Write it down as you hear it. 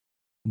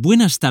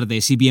Buenas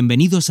tardes y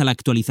bienvenidos a la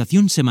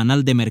actualización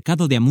semanal de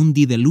mercado de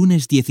Amundi del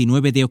lunes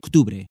 19 de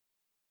octubre.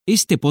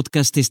 Este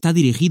podcast está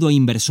dirigido a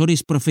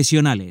inversores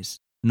profesionales.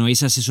 No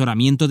es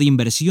asesoramiento de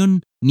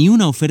inversión ni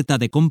una oferta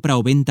de compra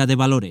o venta de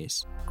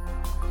valores.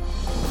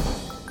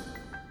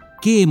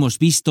 ¿Qué hemos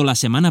visto la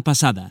semana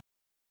pasada?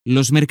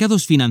 Los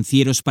mercados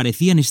financieros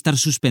parecían estar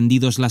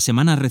suspendidos la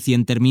semana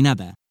recién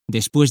terminada.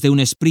 Después de un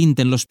sprint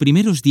en los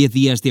primeros 10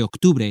 días de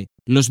octubre,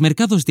 los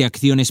mercados de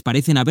acciones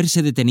parecen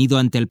haberse detenido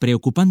ante el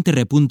preocupante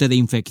repunte de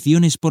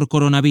infecciones por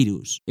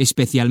coronavirus,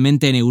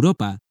 especialmente en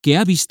Europa, que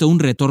ha visto un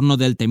retorno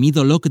del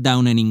temido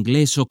lockdown en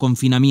inglés o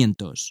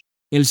confinamientos.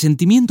 El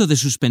sentimiento de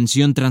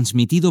suspensión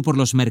transmitido por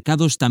los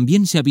mercados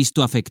también se ha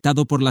visto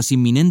afectado por las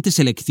inminentes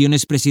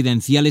elecciones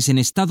presidenciales en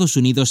Estados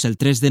Unidos el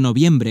 3 de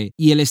noviembre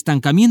y el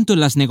estancamiento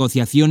en las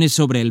negociaciones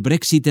sobre el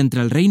Brexit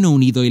entre el Reino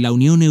Unido y la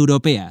Unión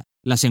Europea.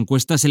 Las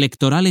encuestas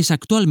electorales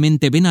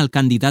actualmente ven al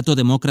candidato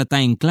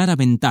demócrata en clara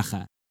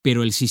ventaja,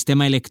 pero el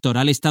sistema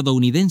electoral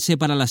estadounidense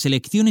para las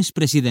elecciones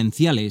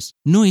presidenciales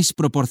no es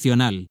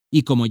proporcional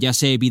y, como ya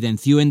se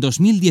evidenció en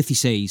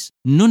 2016,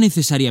 no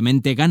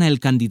necesariamente gana el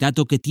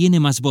candidato que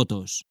tiene más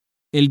votos.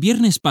 El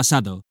viernes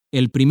pasado,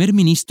 el primer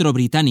ministro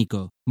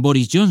británico,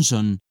 Boris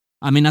Johnson,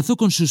 amenazó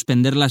con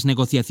suspender las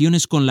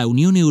negociaciones con la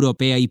Unión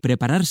Europea y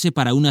prepararse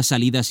para una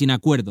salida sin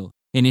acuerdo.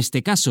 En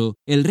este caso,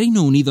 el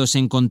Reino Unido se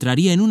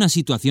encontraría en una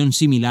situación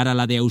similar a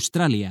la de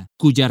Australia,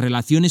 cuyas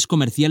relaciones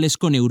comerciales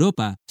con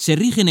Europa se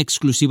rigen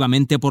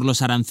exclusivamente por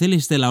los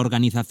aranceles de la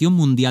Organización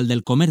Mundial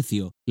del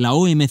Comercio, la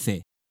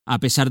OMC. A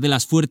pesar de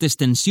las fuertes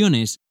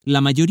tensiones, la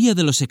mayoría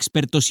de los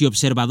expertos y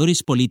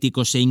observadores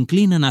políticos se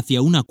inclinan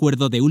hacia un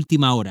acuerdo de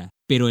última hora,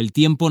 pero el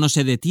tiempo no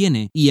se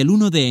detiene y el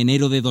 1 de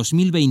enero de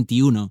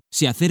 2021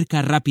 se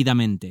acerca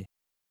rápidamente.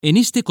 En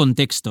este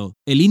contexto,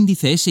 el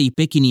índice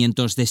S&P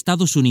 500 de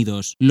Estados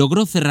Unidos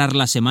logró cerrar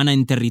la semana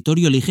en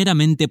territorio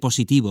ligeramente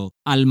positivo,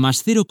 al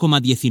más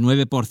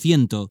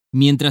 0,19%,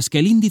 mientras que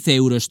el índice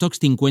Eurostoxx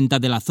 50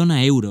 de la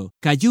zona euro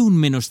cayó un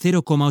menos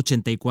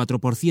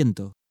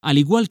 0,84%, al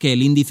igual que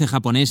el índice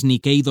japonés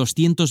Nikkei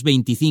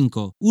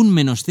 225, un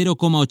menos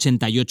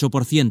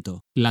 0,88%.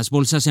 Las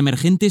bolsas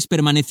emergentes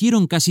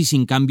permanecieron casi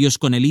sin cambios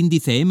con el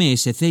índice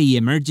MSCI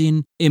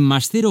Emerging en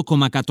más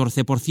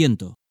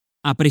 0,14%.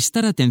 A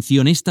prestar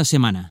atención esta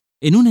semana.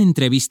 En una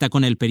entrevista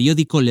con el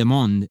periódico Le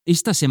Monde,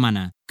 esta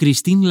semana,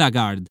 Christine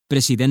Lagarde,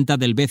 presidenta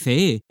del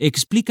BCE,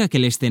 explica que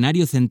el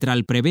escenario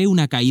central prevé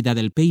una caída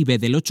del PIB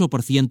del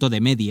 8%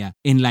 de media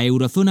en la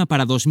eurozona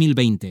para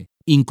 2020,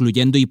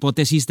 incluyendo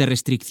hipótesis de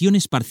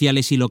restricciones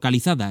parciales y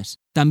localizadas.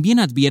 También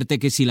advierte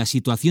que si la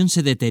situación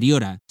se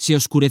deteriora, se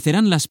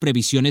oscurecerán las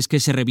previsiones que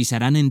se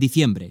revisarán en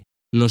diciembre.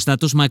 Los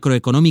datos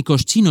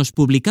macroeconómicos chinos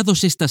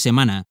publicados esta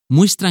semana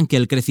muestran que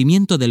el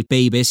crecimiento del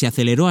PIB se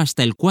aceleró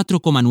hasta el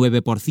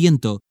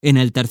 4,9% en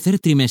el tercer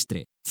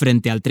trimestre,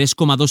 frente al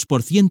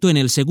 3,2% en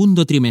el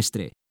segundo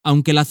trimestre.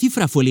 Aunque la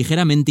cifra fue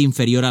ligeramente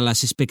inferior a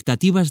las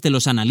expectativas de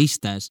los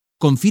analistas,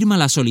 confirma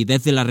la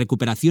solidez de la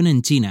recuperación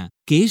en China,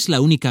 que es la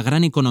única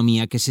gran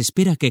economía que se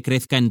espera que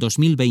crezca en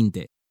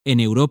 2020. En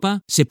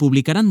Europa, se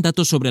publicarán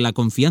datos sobre la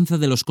confianza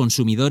de los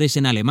consumidores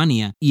en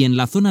Alemania y en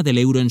la zona del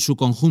euro en su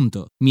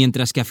conjunto,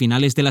 mientras que a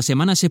finales de la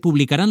semana se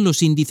publicarán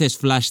los índices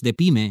flash de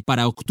PYME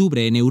para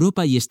octubre en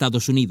Europa y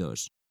Estados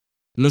Unidos.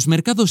 Los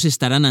mercados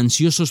estarán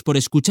ansiosos por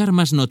escuchar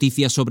más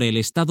noticias sobre el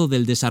estado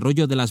del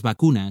desarrollo de las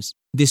vacunas,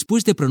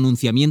 después de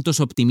pronunciamientos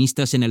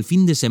optimistas en el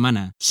fin de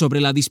semana sobre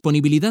la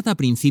disponibilidad a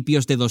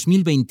principios de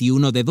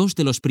 2021 de dos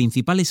de los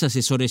principales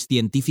asesores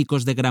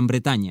científicos de Gran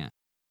Bretaña.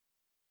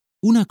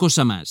 Una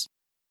cosa más.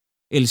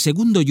 El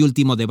segundo y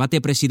último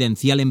debate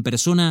presidencial en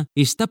persona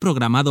está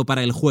programado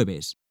para el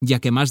jueves, ya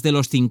que más de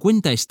los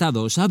 50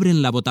 estados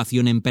abren la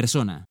votación en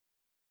persona.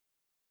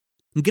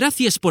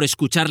 Gracias por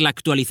escuchar la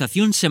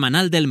actualización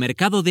semanal del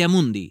mercado de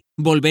Amundi.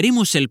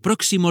 Volveremos el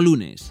próximo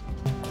lunes.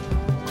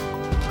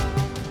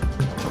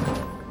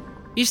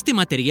 Este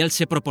material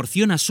se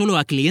proporciona solo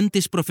a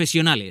clientes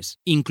profesionales,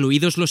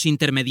 incluidos los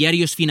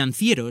intermediarios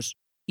financieros,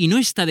 y no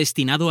está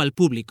destinado al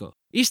público.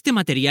 Este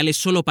material es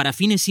solo para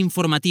fines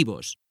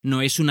informativos,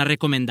 no es una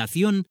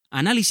recomendación,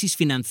 análisis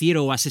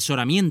financiero o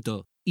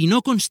asesoramiento, y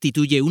no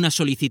constituye una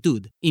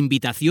solicitud,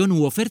 invitación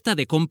u oferta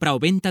de compra o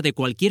venta de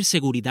cualquier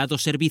seguridad o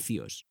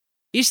servicios.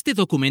 Este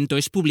documento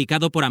es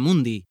publicado por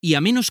Amundi, y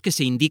a menos que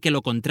se indique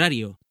lo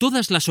contrario,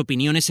 todas las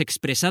opiniones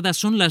expresadas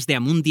son las de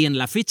Amundi en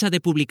la fecha de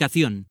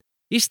publicación.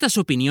 Estas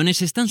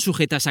opiniones están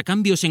sujetas a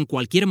cambios en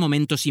cualquier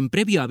momento sin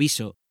previo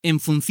aviso, en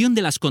función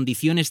de las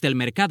condiciones del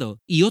mercado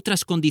y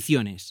otras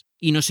condiciones,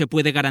 y no se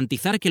puede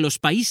garantizar que los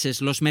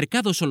países, los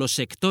mercados o los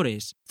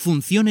sectores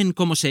funcionen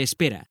como se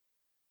espera.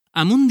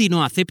 Amundi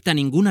no acepta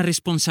ninguna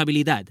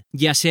responsabilidad,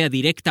 ya sea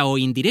directa o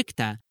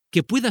indirecta,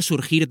 que pueda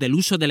surgir del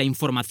uso de la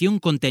información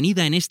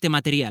contenida en este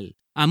material.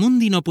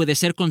 Amundi no puede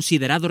ser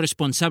considerado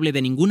responsable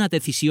de ninguna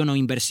decisión o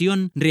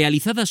inversión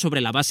realizada sobre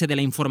la base de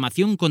la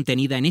información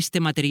contenida en este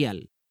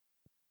material.